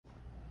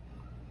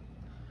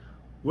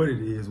What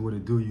it is, what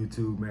it do,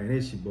 YouTube, man.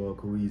 It's your boy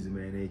Koweezy,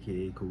 man,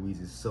 aka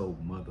Koweezy So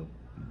Mother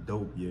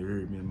Dope, you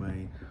heard me,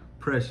 man.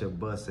 Pressure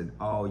busting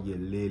all your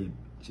little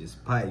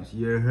just pipes,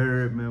 you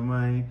heard me,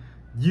 man.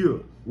 Yeah,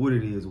 what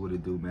it is, what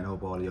it do, man. I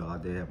hope all of y'all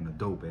out there having a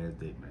dope ass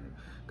day, man.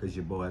 Cause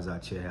your boys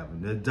out here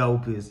having the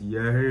dopest, you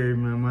heard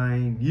me,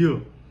 man. Yeah.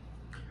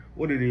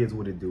 What it is,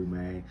 what it do,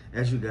 man.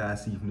 As you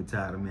guys see from the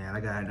title, man, I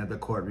got another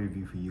card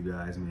review for you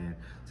guys, man.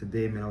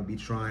 Today, man, I'll be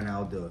trying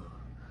out the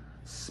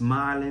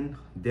Smiling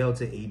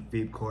Delta 8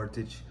 vape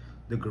cartridge.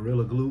 The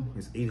Gorilla Glue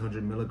is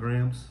 800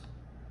 milligrams,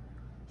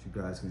 as you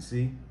guys can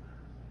see.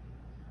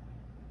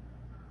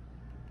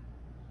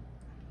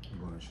 I'm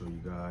going to show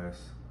you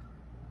guys.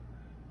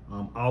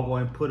 I'll go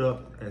and put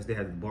up, as they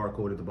have the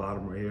barcode at the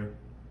bottom right here.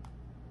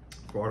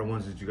 For all the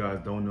ones that you guys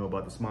don't know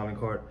about the Smiling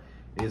cart,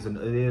 it is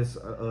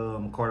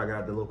a cart I got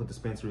at the local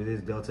dispensary. It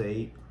is Delta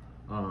 8.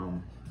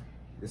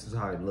 This is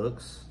how it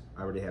looks.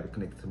 I already have it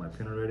connected to my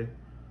pen already.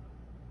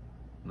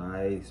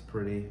 Nice,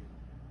 pretty.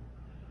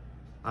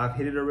 I've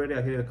hit it already.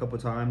 I've hit it a couple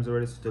times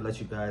already to let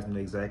you guys know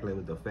exactly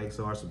what the effects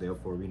are. So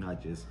therefore, we're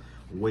not just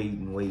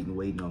waiting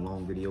a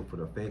long video for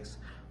the effects.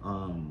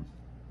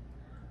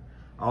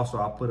 Also,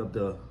 I'll put up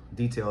the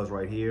details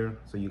right here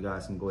so you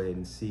guys can go ahead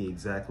and see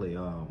exactly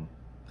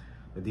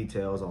the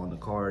details on the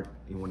card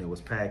and when it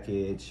was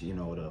packaged. You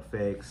know, the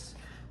effects,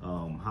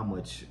 how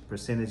much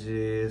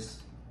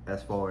percentages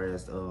as far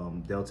as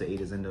Delta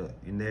 8 is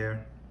in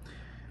there.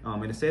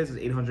 And it says it's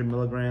 800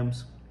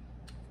 milligrams.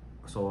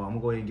 So I'm gonna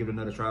go ahead and give it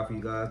another try for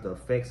you guys. The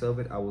effects of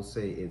it, I will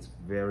say it's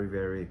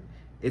very,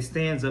 it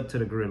stands up to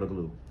the Gorilla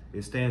Glue.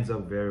 It stands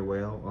up very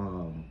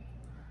well.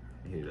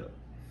 Hit it up.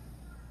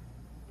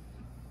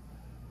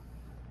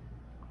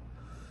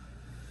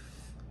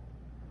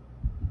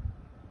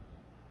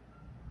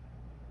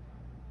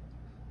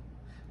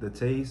 The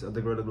taste of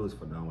the Gorilla Glue is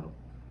phenomenal.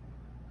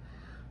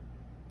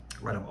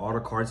 Right of all the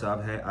carts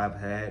I've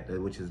had,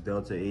 which is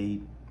Delta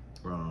 8,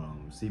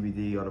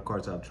 CBD, all the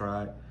carts I've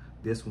tried,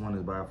 this one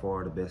is by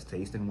far the best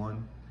tasting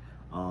one.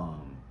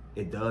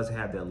 It does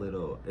have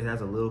that it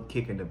has a little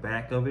kick in the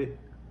back of it.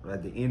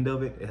 At the end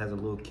of it, it has a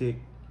little kick,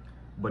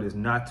 but it's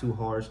not too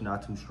harsh,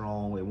 not too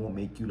strong. It won't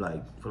make you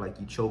feel like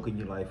you're choking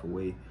your life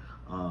away.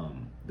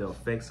 The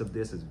effects of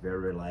this is very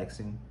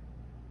relaxing.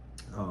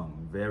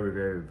 Very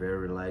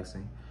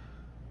relaxing.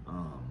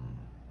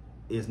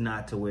 It's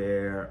not to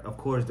where, of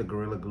course, the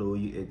Gorilla Glue,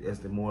 it's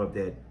the more of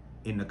that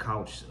in the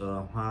couch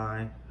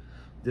high.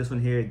 This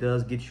one here, it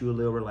does get you a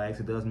little relaxed.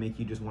 It does make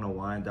you just want to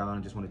wind down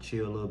and just want to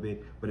chill a little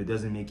bit, but it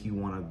doesn't make you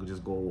want to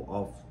just go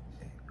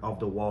off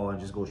the wall and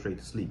just go straight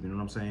to sleep. You know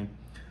what I'm saying?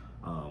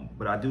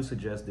 But I do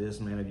suggest this,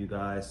 man. If you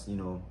guys,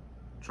 you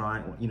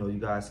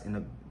guys in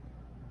the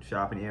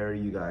shopping area,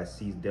 you guys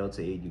see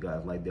Delta 8, you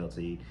guys like Delta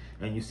 8,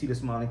 and you see the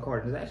Smiling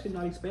card. It's actually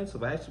not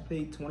expensive. I actually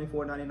paid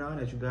 $24.99,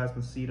 as you guys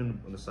can see it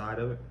on the side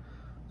of it.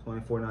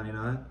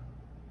 $24.99.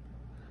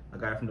 I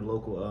got it from the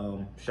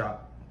local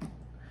shop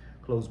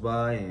close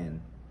by, and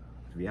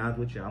to be honest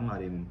with you, I'm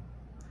not even,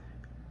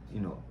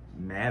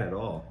 mad at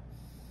all.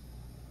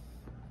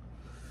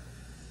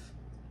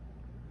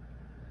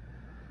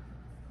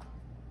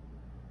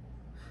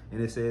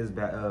 And it says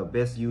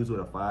best used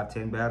with a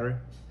 510 battery.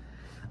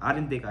 I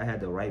didn't think I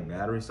had the right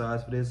battery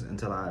size for this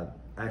until I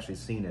actually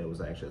seen that it was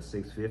actually a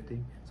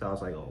 650. So I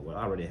was like, oh, well,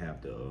 I already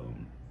have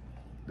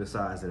the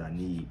size that I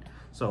need.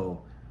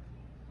 So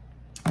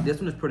this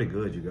one is pretty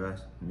good, you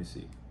guys. Let me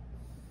see.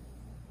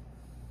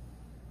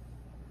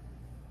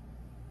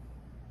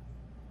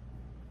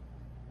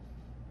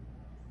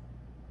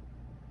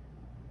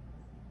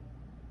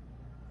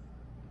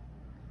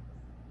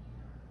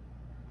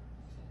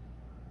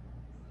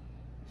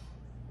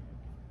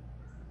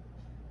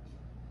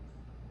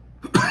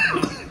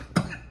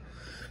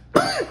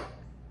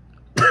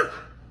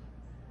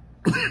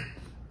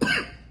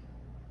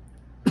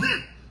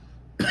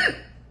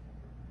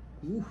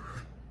 Ooh.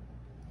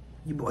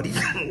 You boy need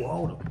some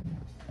water.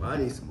 I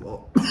need some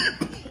water.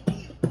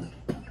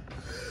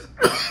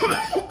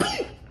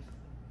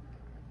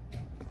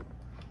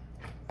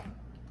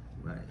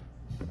 Right.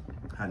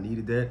 I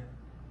needed that.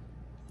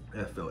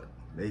 That felt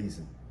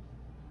amazing.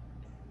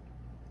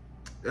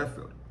 That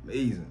felt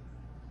amazing.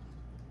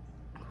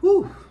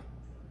 Whew.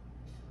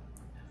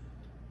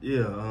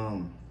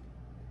 Yeah,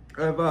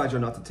 I advise you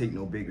not to take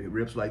no big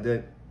rips like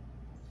that.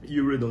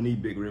 You really don't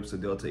need big rips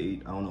of Delta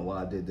 8. I don't know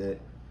why I did that.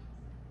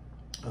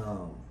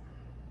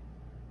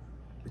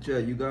 But yeah,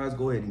 you guys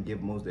go ahead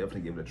and most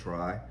definitely give it a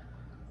try.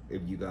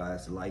 If you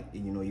guys like,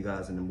 you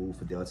guys in the mood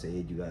for Delta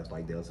 8, you guys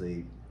like Delta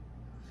 8.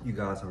 You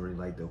guys already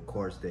like the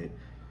carts that,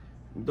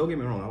 don't get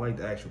me wrong, I like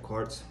the actual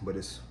carts, but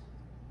it's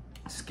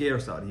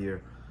scarce out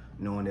here,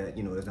 knowing that,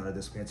 there's not a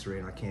dispensary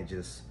and I can't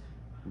just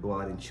go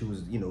out and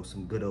choose,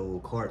 some good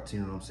old carts, you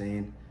know what I'm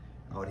saying?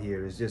 Out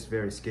here, it's just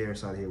very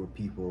scarce out here with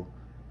people.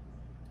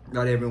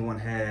 Not everyone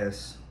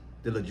has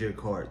the legit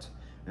carts.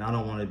 And I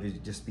don't want to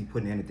just be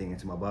putting anything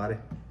into my body.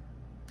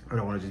 I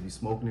don't want to just be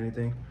smoking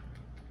anything.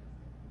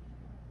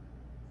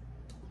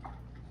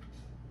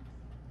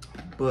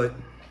 But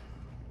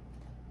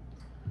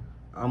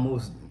I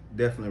most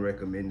Definitely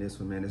recommend this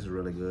one, man. This is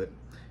really good.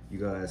 You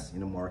guys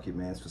in the market,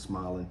 man, it's for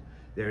smiling.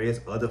 There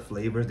is other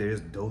flavors. There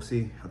is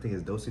Dosey. I think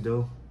it's Dosey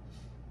Dough.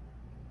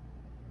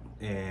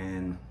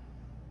 And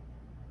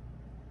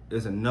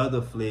there's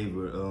another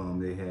flavor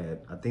they had.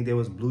 I think there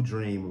was Blue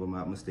Dream, if I'm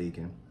not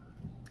mistaken.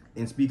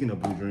 And speaking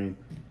of Blue Dream,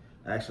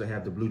 I actually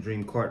have the Blue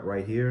Dream cart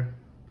right here.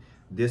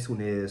 This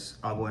one is,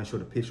 I'll go ahead and show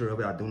the picture of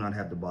it. I do not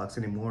have the box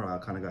anymore. I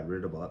kind of got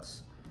rid of the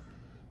box.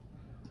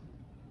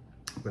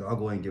 But I'll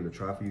go ahead and give it a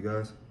try for you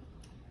guys.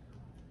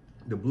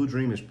 The Blue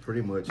Dream is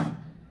pretty much,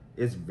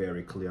 it's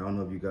very clear. I don't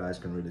know if you guys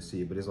can really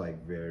see it, but it's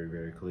like very,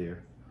 very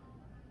clear.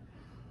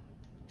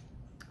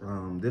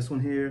 This one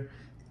here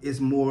is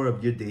more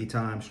of your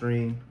daytime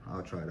stream.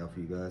 I'll try it out for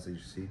you guys, as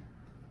you see.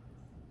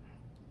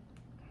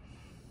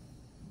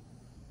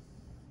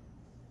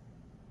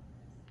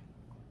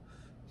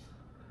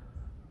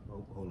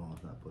 Oh, hold on,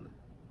 it's not pulling.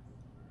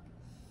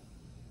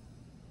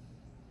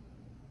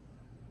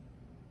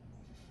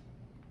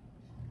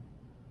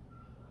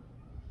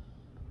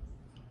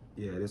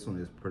 Yeah, this one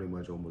is pretty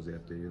much almost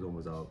empty. It's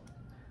almost out.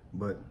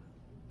 But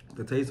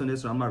the taste on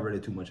this one, I'm not really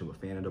too much of a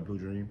fan of the Blue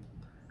Dream.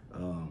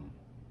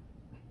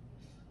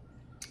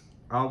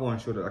 I'll go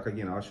and show the, like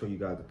again, I'll show you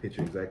guys the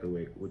picture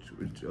exactly which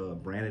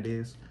brand it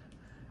is.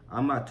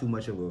 I'm not too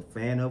much of a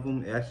fan of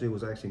them. Actually, it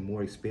was actually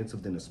more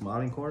expensive than the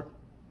Smiling Cart.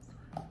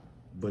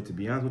 But to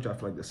be honest with you, I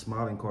feel like the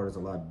Smiling Cart is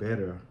a lot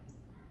better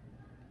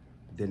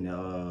than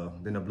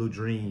the Blue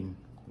Dream,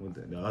 where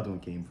the other one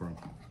came from,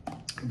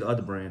 the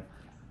other brand.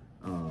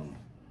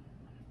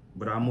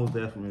 But I most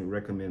definitely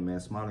recommend, man,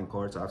 Smiling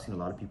Carts. I've seen a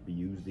lot of people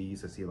use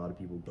these. I see a lot of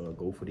people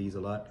go for these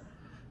a lot.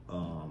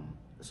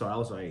 So I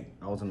was like,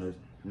 I was in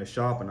the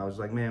shop and I was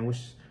like, man,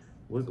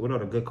 what are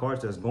the good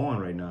carts that's going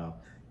right now?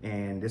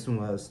 And this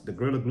one was, the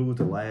Gorilla Glue was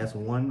the last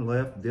one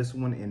left. This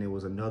one, and there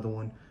was another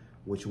one,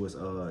 which was,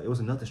 it was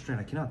another strand.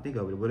 I cannot think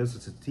of it, but it's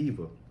a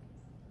sativa.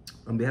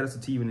 They had a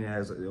sativa and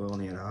it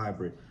only had a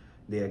hybrid.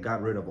 They had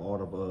got rid of all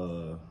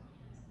of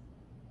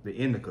the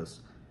indicas.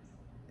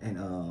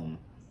 And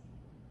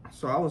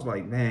so I was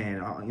like,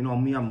 man, you know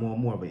me, I'm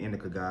more of an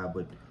indica guy,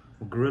 but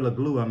with Gorilla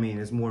Glue, I mean,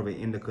 it's more of an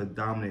indica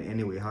dominant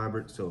anyway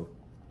hybrid. So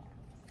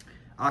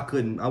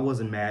I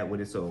wasn't mad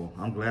with it. So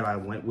I'm glad I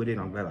went with it.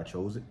 I'm glad I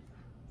chose it.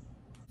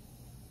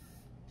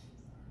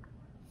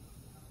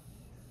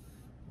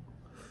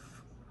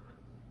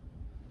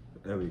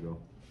 There we go.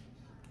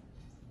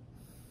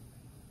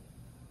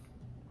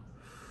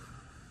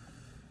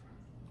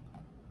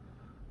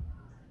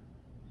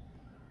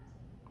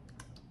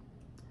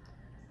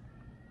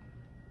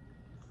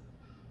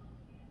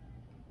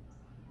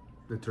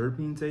 The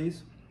terpene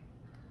taste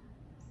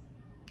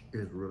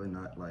is really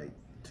not like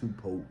too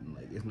potent.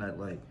 Like it's not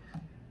like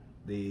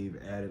they've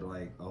added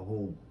like a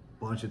whole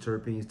bunch of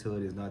terpenes to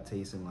it. It's not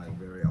tasting like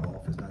very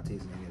off. It's not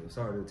tasting any of it.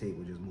 Sorry, the tape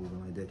was just moving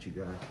like that, you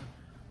guys.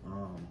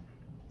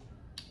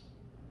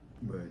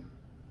 But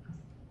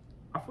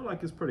I feel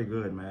like it's pretty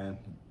good, man.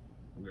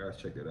 You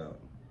guys check it out.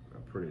 How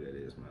pretty that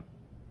is, man.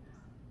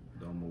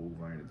 Don't move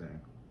or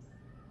anything.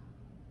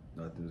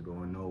 Nothing's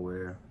going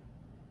nowhere.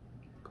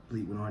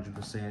 Complete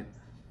 100%.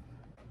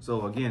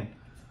 So again,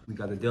 we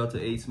got the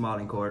Delta 8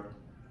 Smiling Cart.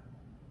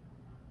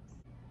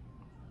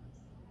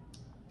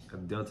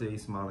 Got the Delta 8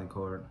 Smiling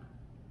Cart.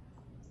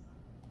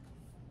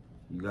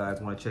 You guys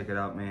want to check it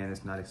out, man.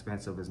 It's not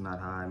expensive. It's not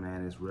high,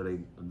 man. It's really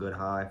a good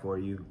high for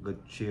you.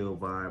 Good chill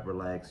vibe,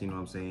 relax. You know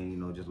what I'm saying? You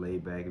know, just lay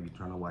back. If you're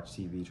trying to watch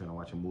TV, trying to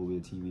watch a movie, a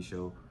TV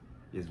show,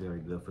 it's very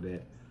good for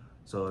that.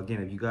 So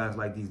again, if you guys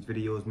like these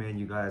videos, man,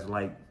 you guys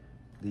like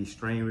these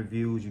strain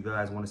reviews, you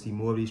guys want to see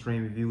more of these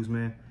strain reviews,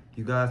 man,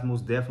 you guys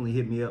most definitely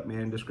hit me up, man,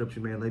 in the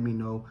description, man. Let me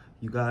know.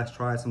 You guys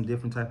try some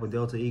different type of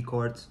Delta 8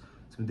 carts,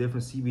 some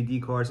different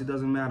CBD carts. It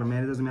doesn't matter,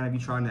 man. It doesn't matter if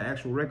you're trying the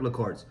actual regular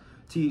carts.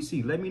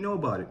 THC, let me know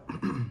about it.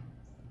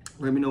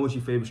 Let me know what's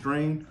your favorite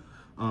strain.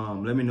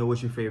 Let me know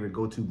what's your favorite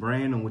go-to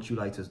brand and what you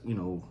like to, you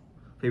know,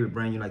 favorite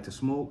brand you like to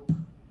smoke.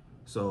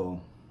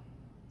 So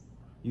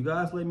you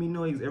guys let me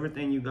know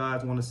everything you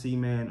guys want to see,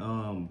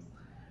 man.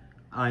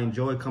 I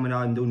enjoy coming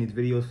out and doing these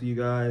videos for you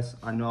guys.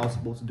 I know I was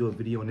supposed to do a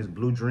video on this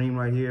Blue Dream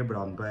right here, but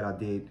I'm glad I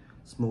did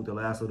smoke the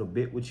last little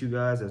bit with you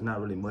guys. There's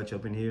not really much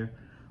up in here,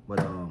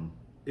 but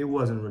it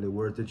wasn't really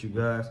worth it, you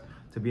guys.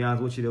 To be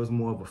honest with you, it was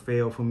more of a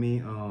fail for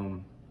me.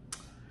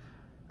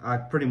 I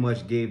pretty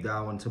much gave that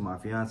one to my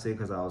fiance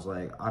because I was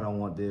like, I don't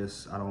want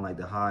this. I don't like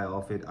the high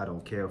off it. I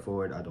don't care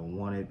for it. I don't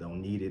want it.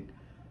 Don't need it.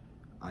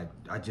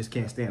 I just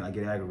can't stand it. I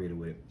get aggravated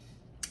with it.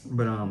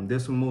 But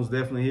this one most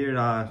definitely here.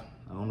 I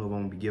don't know if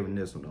I'm gonna be giving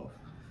this one off.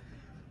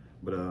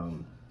 But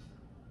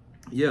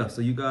yeah,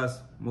 so you guys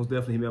most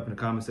definitely hit me up in the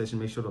comment section.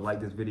 Make sure to like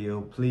this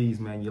video. Please,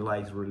 man, your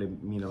likes really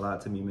mean a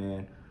lot to me,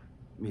 man.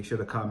 Make sure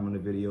to comment on the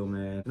video,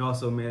 man. And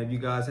also, man, if you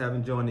guys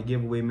haven't joined the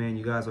giveaway, man,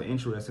 you guys are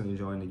interested in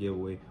joining the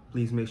giveaway,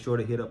 please make sure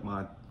to hit up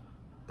my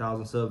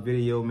 1,000 sub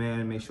video,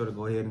 man. Make sure to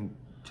go ahead and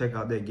check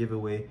out that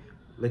giveaway.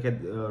 Look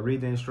at,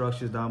 read the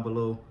instructions down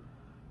below.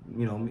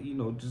 You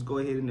know, just go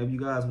ahead and if you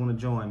guys want to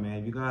join, man.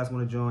 If you guys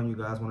want to join, you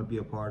guys want to be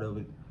a part of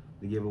it,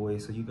 the giveaway.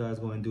 So you guys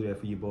go and do that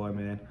for your boy,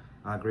 man.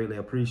 I greatly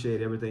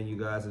appreciate everything you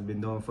guys have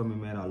been doing for me,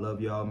 man. I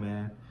love y'all,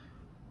 man.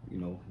 You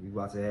know, we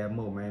about to have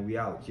more, man. We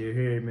out. You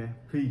hear me, man?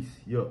 Peace.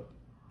 Yup.